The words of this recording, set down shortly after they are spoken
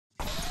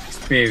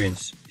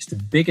experience is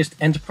the biggest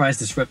enterprise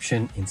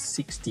disruption in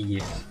 60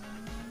 years.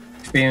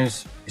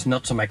 Experience is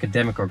not some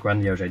academic or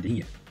grandiose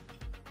idea.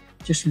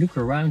 Just look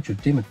around your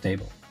dinner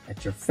table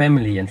at your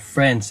family and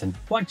friends and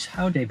watch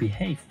how they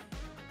behave.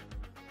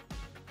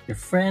 Your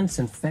friends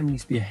and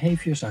family's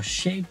behaviors are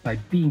shaped by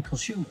being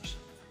consumers.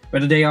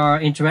 Whether they are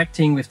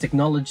interacting with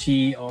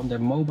technology on their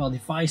mobile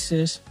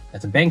devices,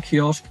 at a bank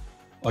kiosk,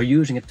 or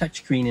using a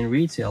touchscreen in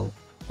retail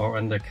or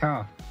in their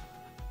car.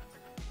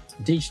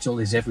 Digital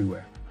is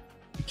everywhere.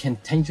 We can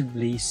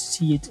tangibly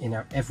see it in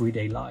our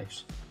everyday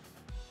lives.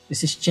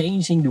 This is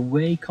changing the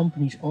way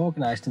companies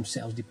organize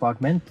themselves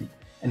departmentally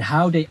and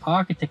how they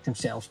architect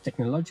themselves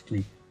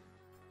technologically.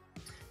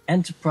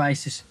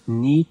 Enterprises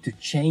need to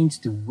change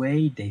the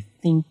way they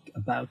think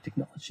about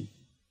technology.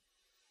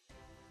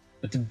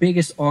 But the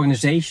biggest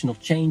organizational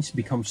change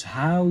becomes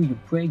how you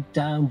break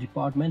down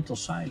departmental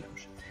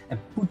silos and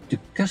put the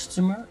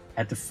customer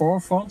at the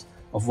forefront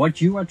of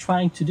what you are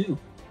trying to do.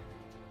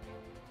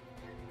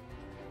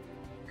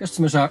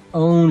 Customers are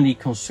only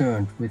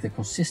concerned with a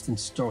consistent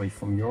story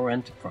from your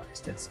enterprise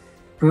that's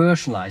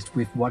personalized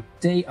with what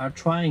they are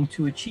trying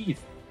to achieve.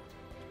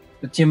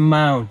 But the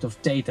amount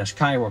of data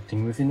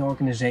skyrocketing within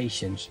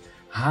organizations,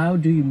 how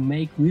do you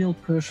make real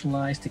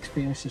personalized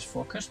experiences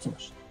for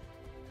customers?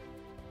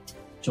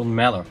 John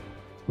Meller,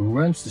 who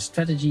runs the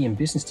strategy and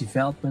business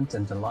development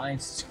and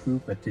alliances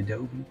group at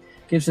Adobe,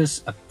 gives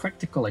us a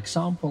practical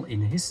example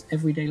in his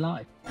everyday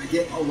life. I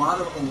get a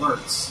lot of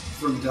alerts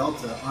from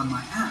Delta on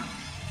my app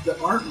that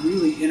aren't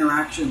really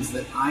interactions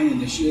that I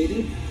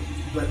initiated,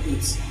 but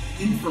it's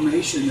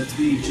information that's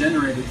being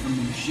generated from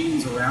the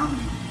machines around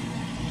me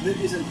that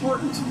is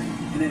important to me,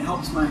 and it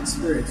helps my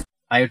experience.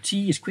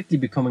 IoT is quickly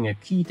becoming a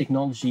key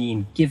technology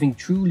in giving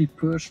truly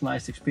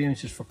personalized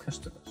experiences for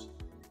customers.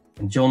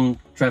 And John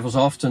travels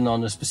often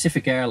on a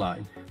specific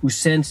airline who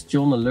sends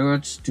John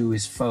alerts to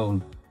his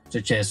phone,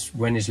 such as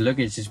when his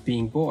luggage is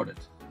being boarded.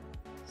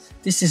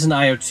 This is an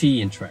IoT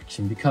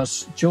interaction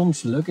because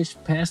John's luggage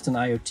passed an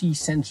IoT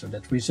sensor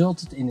that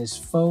resulted in his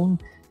phone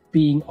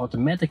being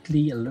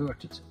automatically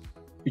alerted,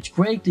 which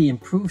greatly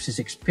improves his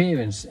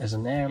experience as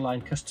an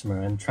airline customer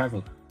and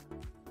traveler.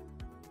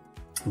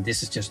 And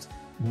this is just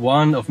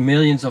one of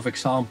millions of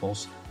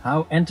examples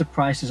how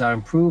enterprises are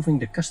improving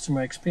the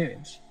customer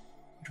experience.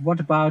 But what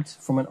about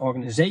from an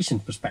organization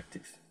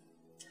perspective?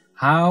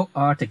 How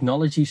are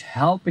technologies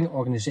helping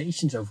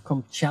organizations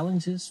overcome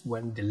challenges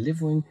when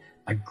delivering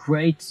a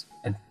great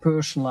and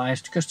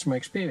personalized customer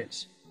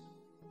experience?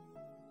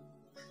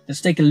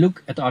 Let's take a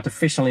look at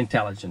artificial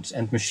intelligence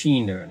and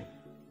machine learning.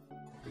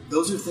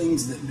 Those are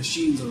things that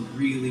machines are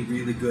really,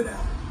 really good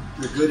at.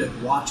 They're good at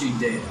watching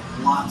data,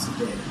 lots of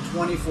data,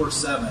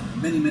 24/7,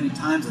 many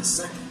times a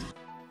second.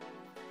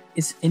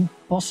 It's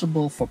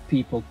impossible for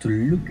people to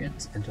look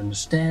at and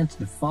understand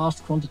the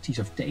vast quantities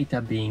of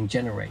data being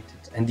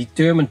generated and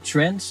determine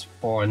trends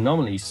or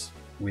anomalies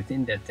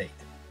within that data.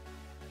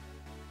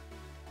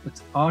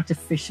 But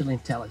artificial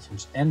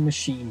intelligence and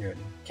machine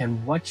learning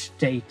can watch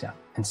data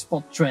and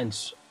spot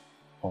trends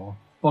or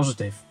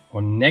positive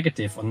or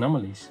negative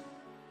anomalies.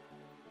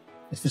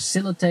 It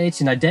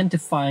facilitates in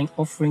identifying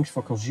offerings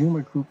for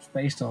consumer groups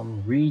based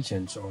on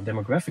regions or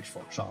demographics,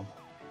 for example.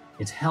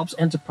 It helps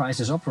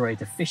enterprises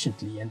operate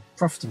efficiently and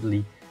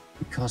profitably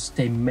because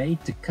they made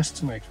the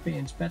customer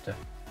experience better,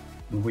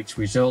 which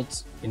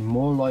results in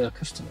more loyal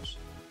customers.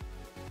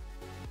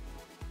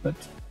 But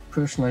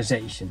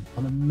personalization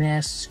on a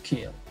mass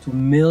scale to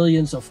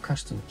millions of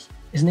customers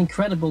is an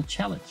incredible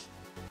challenge.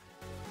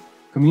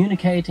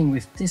 Communicating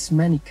with this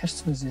many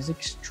customers is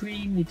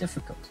extremely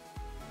difficult.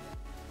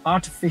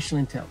 Artificial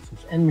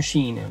intelligence and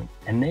machine learning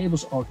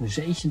enables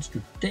organizations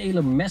to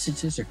tailor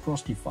messages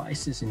across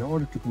devices in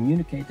order to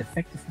communicate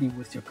effectively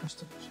with your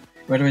customers,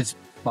 whether it's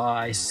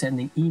by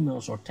sending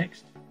emails or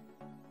text.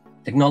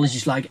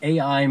 Technologies like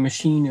AI and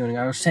machine learning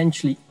are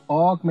essentially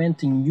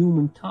augmenting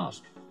human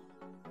tasks,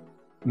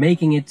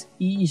 making it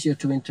easier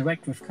to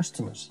interact with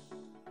customers.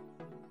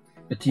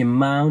 But the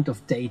amount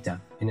of data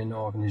in an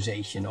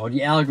organization or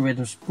the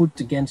algorithms put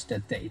against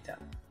that data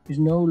is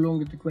no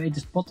longer the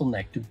greatest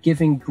bottleneck to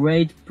giving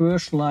great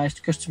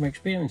personalized customer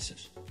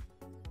experiences.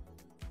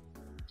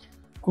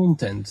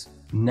 Content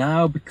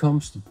now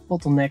becomes the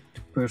bottleneck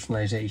to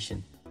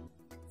personalization.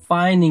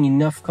 Finding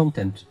enough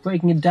content,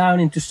 breaking it down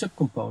into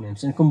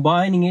subcomponents and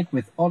combining it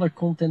with other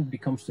content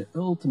becomes the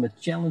ultimate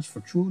challenge for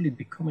truly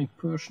becoming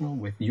personal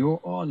with your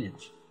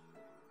audience.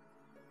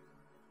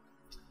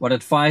 What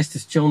advice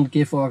does John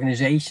give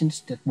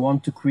organizations that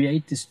want to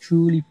create this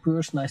truly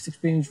personalized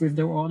experience with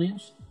their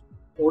audience?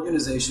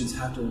 Organizations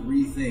have to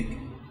rethink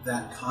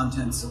that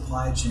content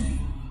supply chain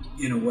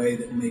in a way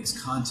that makes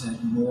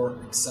content more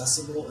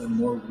accessible and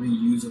more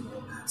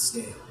reusable at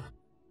scale.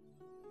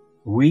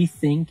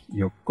 Rethink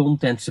your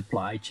content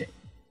supply chain,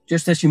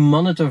 just as you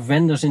monitor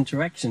vendors'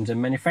 interactions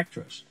and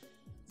manufacturers.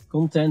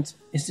 Content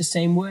is the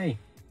same way.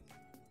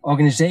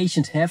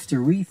 Organizations have to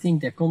rethink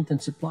their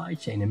content supply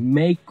chain and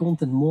make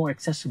content more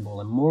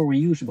accessible and more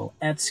reusable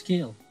at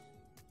scale.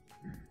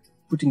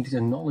 Putting the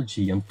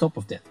technology on top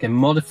of that can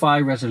modify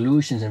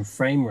resolutions and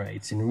frame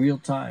rates in real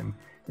time,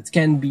 that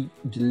can be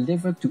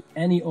delivered to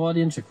any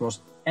audience across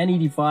any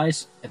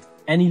device at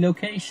any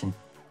location.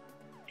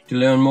 To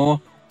learn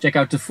more, check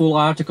out the full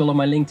article on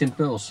my LinkedIn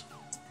Pulse.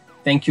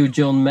 Thank you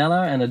John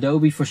Meller and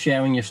Adobe for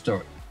sharing your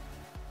story.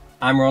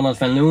 I'm Ronald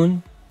van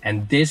Loon,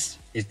 and this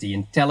is The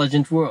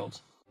Intelligent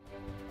World.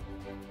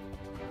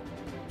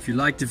 If you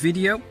liked the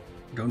video,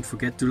 don't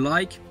forget to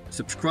like,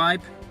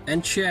 subscribe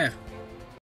and share.